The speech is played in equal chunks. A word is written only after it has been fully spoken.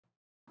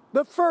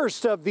The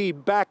first of the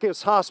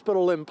Backus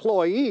Hospital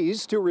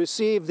employees to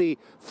receive the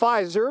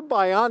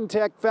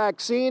Pfizer-BioNTech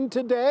vaccine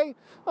today,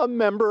 a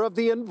member of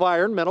the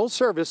Environmental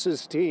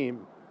Services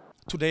team.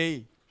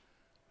 Today,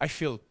 I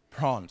feel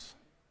proud.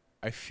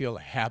 I feel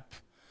happy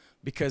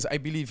because I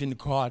believe in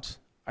God.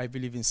 I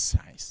believe in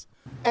science.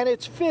 And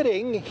it's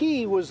fitting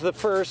he was the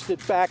first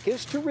at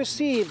Backus to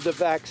receive the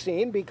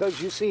vaccine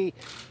because, you see,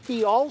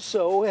 he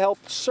also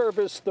helped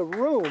service the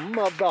room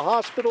of the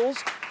hospital's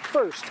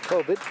first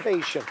COVID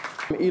patient.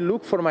 He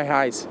looked for my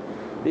eyes.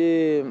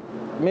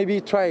 Maybe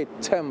he tried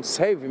to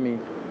save me,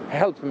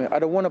 help me. I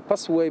don't want to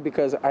pass away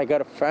because I got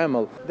a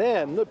family.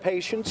 Then the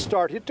patient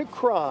started to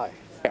cry.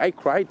 I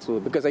cried too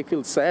because I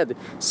feel sad.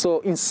 So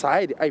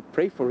inside, I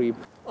pray for him.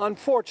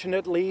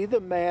 Unfortunately,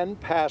 the man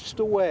passed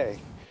away.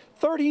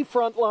 30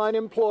 frontline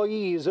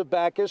employees of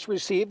Backus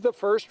received the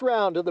first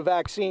round of the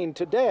vaccine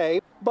today,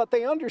 but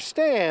they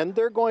understand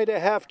they're going to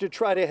have to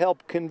try to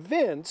help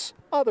convince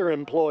other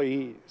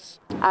employees.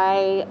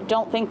 I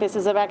don't think this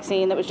is a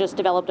vaccine that was just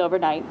developed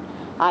overnight.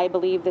 I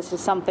believe this is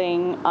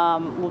something,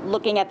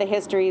 looking at the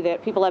history,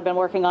 that people have been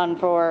working on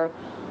for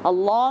a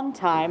long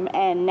time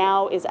and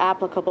now is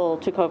applicable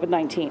to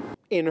COVID-19.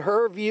 In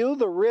her view,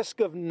 the risk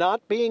of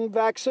not being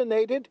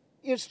vaccinated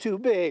is too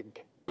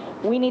big.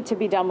 We need to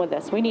be done with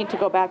this. We need to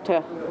go back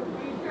to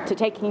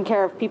taking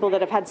care of people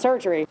that have had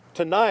surgery.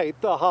 Tonight,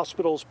 the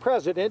hospital's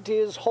president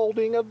is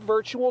holding a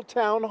virtual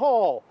town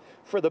hall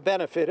for the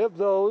benefit of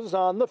those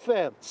on the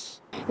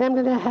fence. And I'm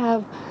going to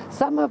have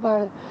some of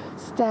our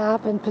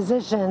staff and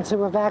physicians who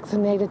were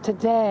vaccinated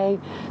today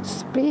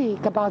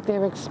speak about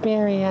their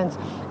experience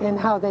and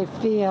how they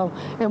feel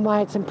and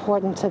why it's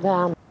important to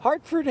them.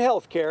 Hartford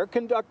Healthcare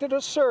conducted a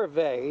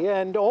survey,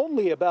 and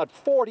only about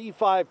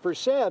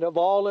 45% of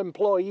all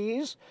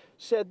employees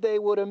said they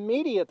would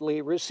immediately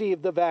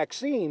receive the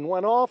vaccine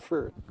when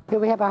offered.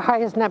 We have our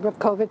highest number of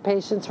COVID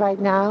patients right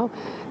now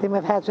than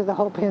we've had through the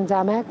whole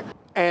pandemic.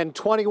 And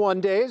 21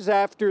 days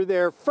after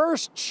their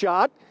first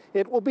shot,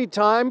 it will be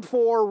time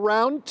for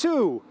round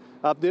 2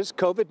 of this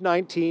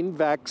COVID-19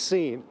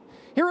 vaccine.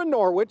 Here in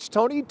Norwich,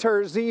 Tony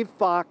Terzi,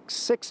 Fox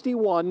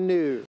 61 News.